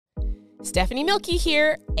Stephanie Milky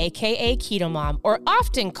here, aka KetoMom, or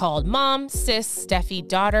often called mom, sis, Steffi,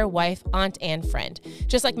 daughter, wife, aunt, and friend.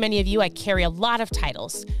 Just like many of you, I carry a lot of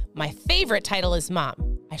titles. My favorite title is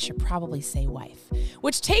mom. I should probably say wife,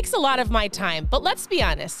 which takes a lot of my time. But let's be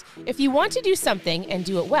honest, if you want to do something and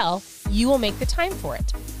do it well, you will make the time for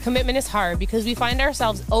it. Commitment is hard because we find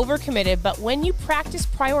ourselves overcommitted, but when you practice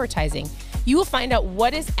prioritizing, you will find out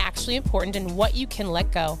what is actually important and what you can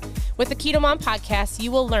let go. With the KetoMom podcast, you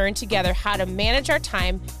will learn together how to manage our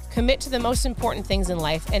time, commit to the most important things in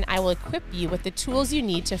life, and I will equip you with the tools you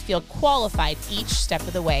need to feel qualified each step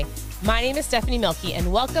of the way. My name is Stephanie Milky,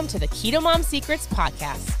 and welcome to the KetoMom Secrets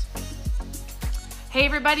podcast. Hey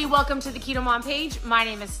everybody, welcome to the KetoMom page. My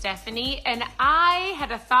name is Stephanie, and I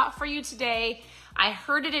had a thought for you today. I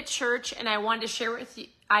heard it at church, and I wanted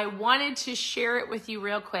to share it with you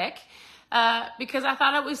real quick. Because I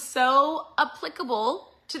thought it was so applicable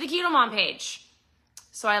to the KetoMom page.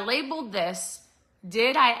 So I labeled this,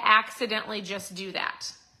 did I accidentally just do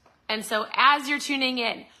that? And so as you're tuning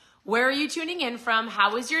in, where are you tuning in from?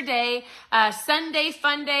 How was your day? Sunday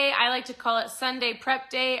fun day. I like to call it Sunday prep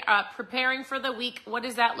day, preparing for the week. What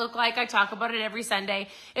does that look like? I talk about it every Sunday.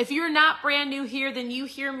 If you're not brand new here, then you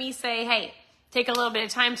hear me say, hey, take a little bit of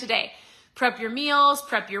time today. Prep your meals,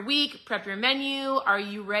 prep your week, prep your menu. Are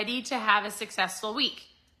you ready to have a successful week?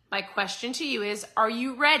 My question to you is, are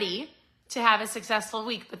you ready to have a successful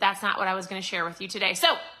week? But that's not what I was going to share with you today.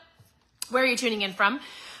 So, where are you tuning in from?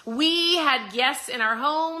 We had guests in our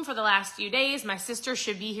home for the last few days. My sister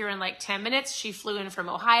should be here in like 10 minutes. She flew in from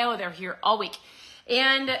Ohio. They're here all week.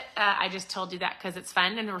 And I just told you that because it's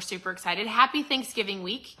fun and we're super excited. Happy Thanksgiving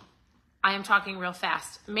week. I am talking real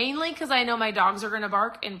fast, mainly because I know my dogs are going to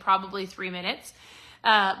bark in probably 3 minutes.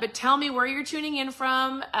 But tell me where you're tuning in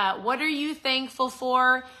from. What are you thankful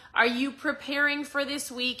for? Are you preparing for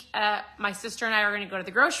this week? My sister and I are going to go to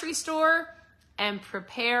the grocery store and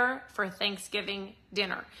prepare for Thanksgiving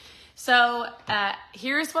dinner. So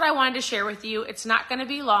here's what I wanted to share with you. It's not going to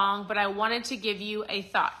be long, but I wanted to give you a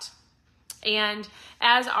thought. And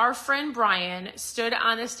as our friend Brian stood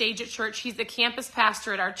on the stage at church, he's the campus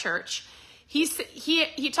pastor at our church.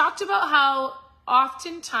 He talked about how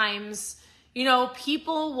oftentimes,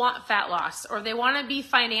 people want fat loss, or they want to be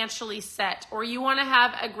financially set, or you want to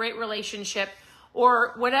have a great relationship,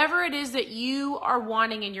 or whatever it is that you are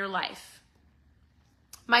wanting in your life.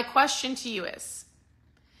 My question to you is,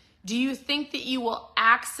 do you think that you will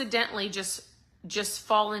accidentally just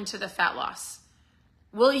fall into the fat loss?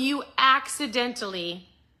 Will you accidentally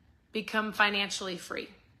become financially free?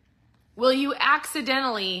 Will you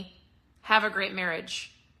accidentally have a great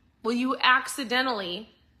marriage? Will you accidentally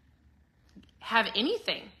have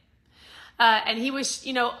anything? And he was,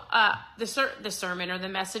 the sermon or the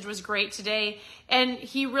message was great today. And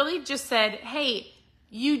he really just said, hey,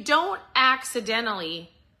 you don't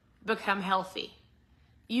accidentally become healthy.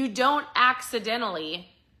 You don't accidentally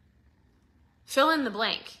fill in the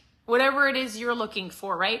blank. Whatever it is you're looking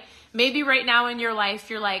for, right? Maybe right now in your life,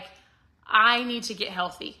 you're like, I need to get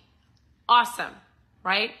healthy. Awesome,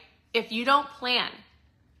 right? If you don't plan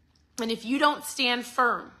and if you don't stand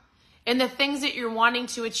firm in the things that you're wanting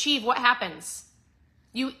to achieve, what happens?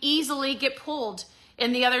 You easily get pulled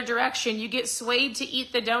in the other direction. You get swayed to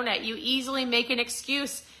eat the donut. You easily make an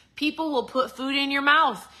excuse. People will put food in your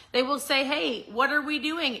mouth. They will say, hey, what are we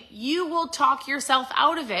doing? You will talk yourself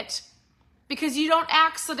out of it. Because you don't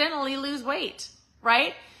accidentally lose weight,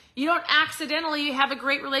 right? You don't accidentally have a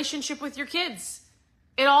great relationship with your kids.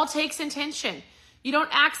 It all takes intention. You don't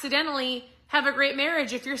accidentally have a great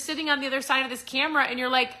marriage if you're sitting on the other side of this camera and you're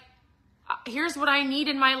like, here's what I need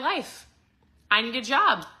in my life. I need a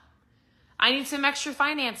job. I need some extra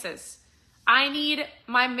finances. I need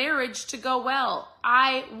my marriage to go well.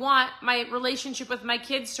 I want my relationship with my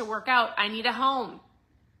kids to work out. I need a home.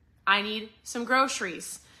 I need some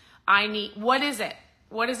groceries. What is it?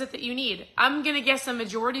 What is it that you need? I'm going to guess a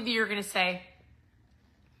majority of you are going to say,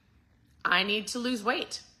 I need to lose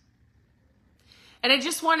weight. And I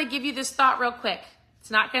just want to give you this thought real quick.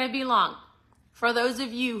 It's not going to be long. For those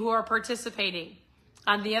of you who are participating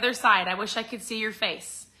on the other side, I wish I could see your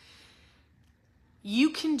face.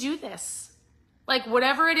 You can do this. Like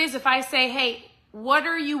whatever it is, if I say, hey, what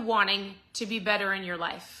are you wanting to be better in your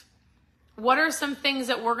life? What are some things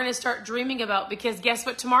that we're going to start dreaming about? Because guess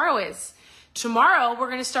what tomorrow is? Tomorrow, we're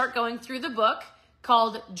going to start going through the book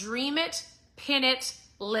called Dream It, Pin It,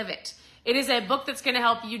 Live It. It is a book that's going to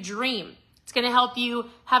help you dream. It's going to help you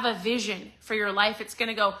have a vision for your life. It's going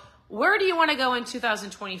to go, where do you want to go in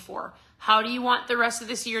 2024? How do you want the rest of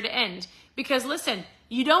this year to end? Because listen,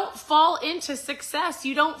 you don't fall into success.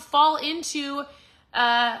 You don't fall into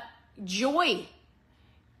joy.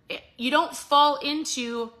 you don't fall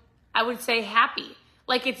into, I would say, happy.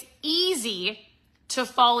 Like, it's easy to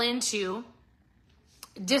fall into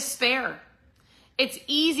despair. It's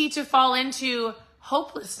easy to fall into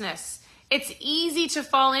hopelessness. It's easy to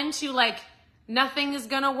fall into like nothing is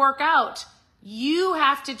going to work out. You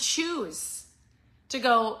have to choose to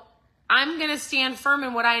go, I'm going to stand firm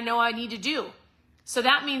in what I know I need to do. So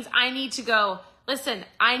that means I need to go, listen,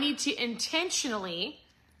 I need to intentionally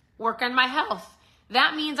work on my health.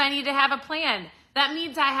 That means I need to have a plan. That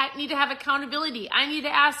means I need to have accountability. I need to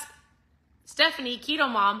ask Stephanie,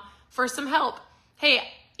 KetoMom, for some help. Hey,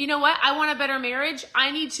 you know what? I want a better marriage.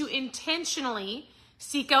 I need to intentionally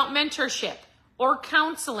seek out mentorship or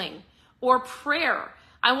counseling or prayer.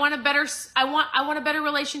 I want a better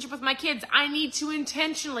relationship with my kids. I need to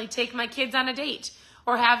intentionally take my kids on a date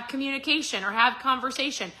or have communication or have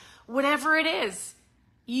conversation. Whatever it is,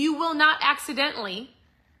 you will not accidentally.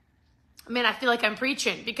 Man, I feel like I'm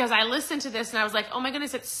preaching because I listened to this and I was like, oh my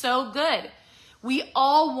goodness, it's so good. We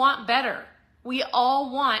all want better. We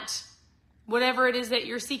all want whatever it is that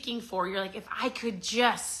you're seeking for. You're like, if I could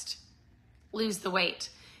just lose the weight,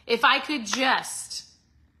 if I could just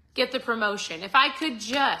get the promotion, if I could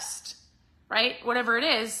just, right? Whatever it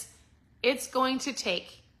is, it's going to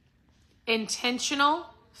take intentional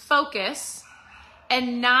focus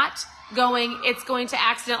and not going, it's going to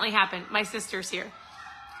accidentally happen. My sister's here.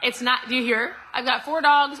 It's not, do you hear? I've got 4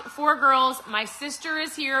 dogs, 4 girls. My sister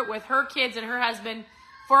is here with her kids and her husband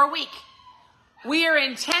for a week. We are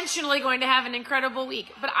intentionally going to have an incredible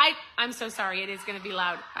week. But I'm so sorry. It is going to be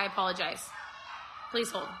loud. I apologize. Please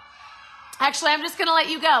hold. Actually, I'm just going to let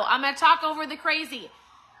you go. I'm going to talk over the crazy.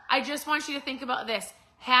 I just want you to think about this.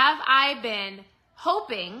 Have I been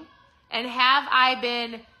hoping and have I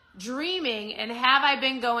been dreaming and have I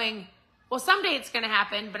been going, well, someday it's going to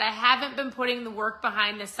happen, but I haven't been putting the work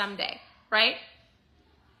behind this someday, right?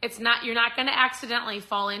 You're not going to accidentally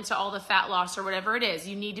fall into all the fat loss or whatever it is.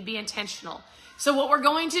 You need to be intentional. So what we're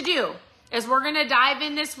going to do is we're going to dive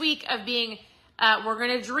in this week of being, we're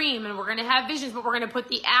going to dream and we're going to have visions, but we're going to put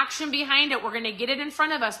the action behind it. We're going to get it in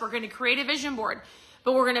front of us. We're going to create a vision board,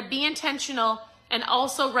 but we're going to be intentional and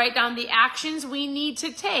also write down the actions we need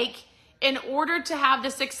to take in order to have the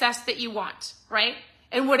success that you want, right?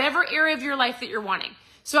 In whatever area of your life that you're wanting.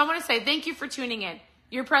 So I want to say thank you for tuning in.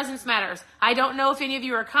 Your presence matters. I don't know if any of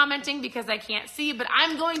you are commenting because I can't see, but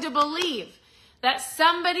I'm going to believe that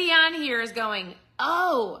somebody on here is going,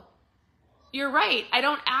 oh, you're right. I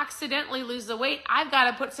don't accidentally lose the weight. I've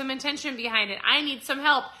got to put some intention behind it. I need some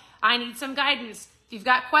help. I need some guidance. If you've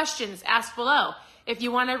got questions, ask below. If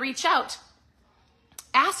you want to reach out,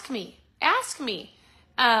 ask me. Ask me.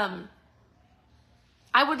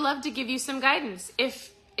 I would love to give you some guidance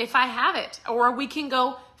if I have it, or we can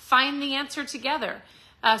go find the answer together.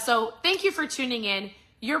 So thank you for tuning in.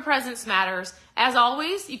 Your presence matters. As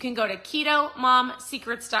always, you can go to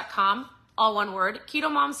KetoMomSecrets.com, all one word,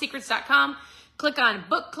 KetoMomSecrets.com. Click on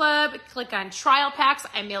book club, click on trial packs.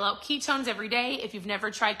 I mail out ketones every day. If you've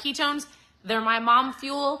never tried ketones, they're my mom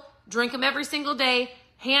fuel. Drink them every single day.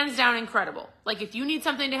 Hands down incredible. Like if you need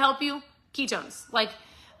something to help you, ketones. Like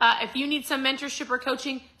if you need some mentorship or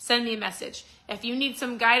coaching, send me a message. If you need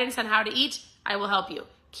some guidance on how to eat, I will help you.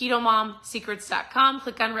 KetoMomSecrets.com,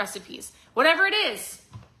 click on recipes. Whatever it is,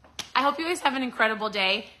 I hope you guys have an incredible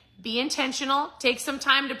day. Be intentional. Take some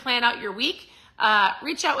time to plan out your week.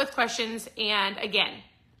 Reach out with questions. And again,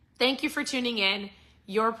 thank you for tuning in.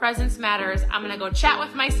 Your presence matters. I'm going to go chat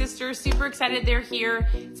with my sisters. Super excited they're here.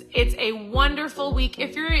 It's a wonderful week.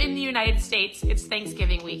 If you're in the United States, it's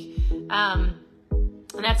Thanksgiving week. And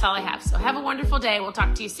that's all I have. So have a wonderful day. We'll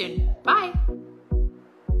talk to you soon. Bye.